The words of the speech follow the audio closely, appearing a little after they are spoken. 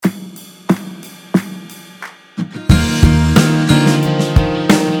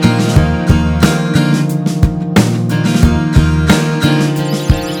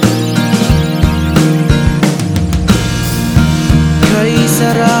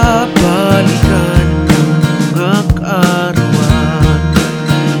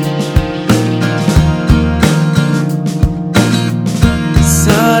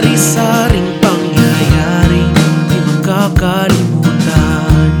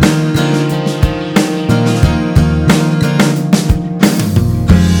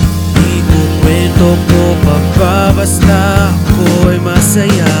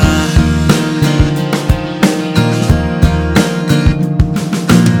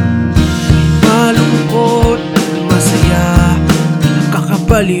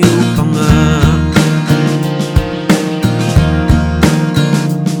baliw pa nga.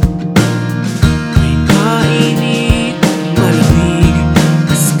 May mainit, malamig,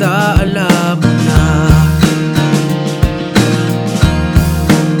 basta alam mo na.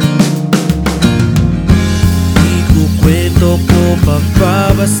 Ikukwento ko pa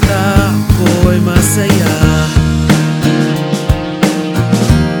ba basta ako'y masaya.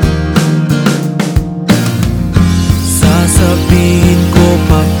 Sasabihin ko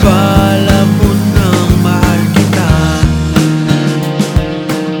pa ba, alam mo nang mahal kita.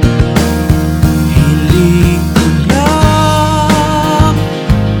 Hiling ko lang,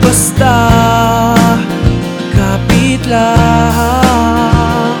 basta kapit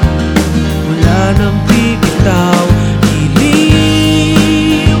lang, wala nang bibitaw.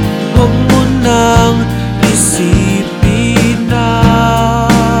 Hiling, huwag mo nang isipin na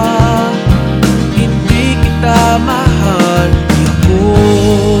hindi kita mahal. Di ako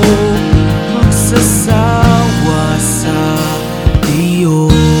magsasawa sa iyo.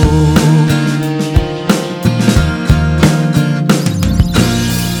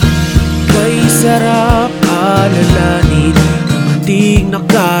 Kay sarap alalanin ang ating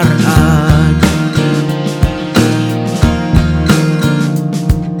nakaraan.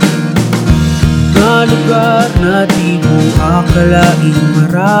 Na lugar na di mo akalain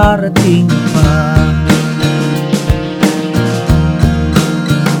mararating pa.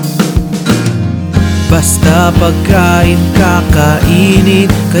 Basta pagkain kakainin,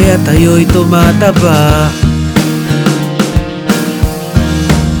 kaya tayo'y tumataba.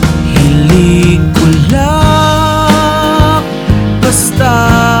 Hiling ko lang, basta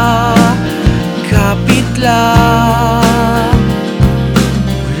kapit lang,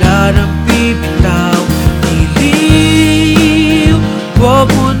 wala nang bibitaw. Hiling, huwag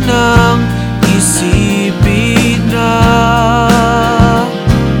mo nang isipin na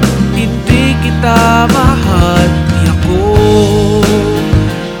hindi kita mahal. Di ako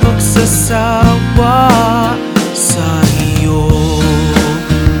magsasawa sa iyo.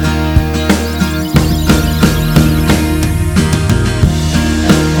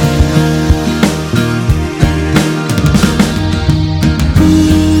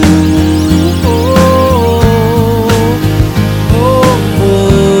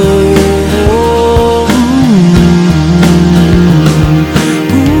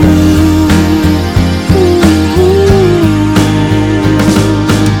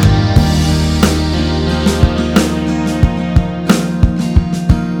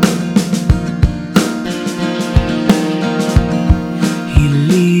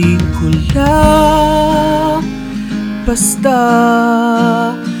 Hiling ko lang, basta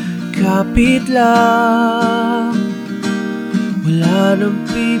kapit lang, wala nang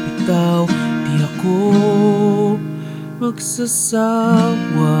bibitaw. Di ako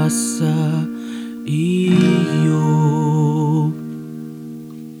magsasawa sa iyo.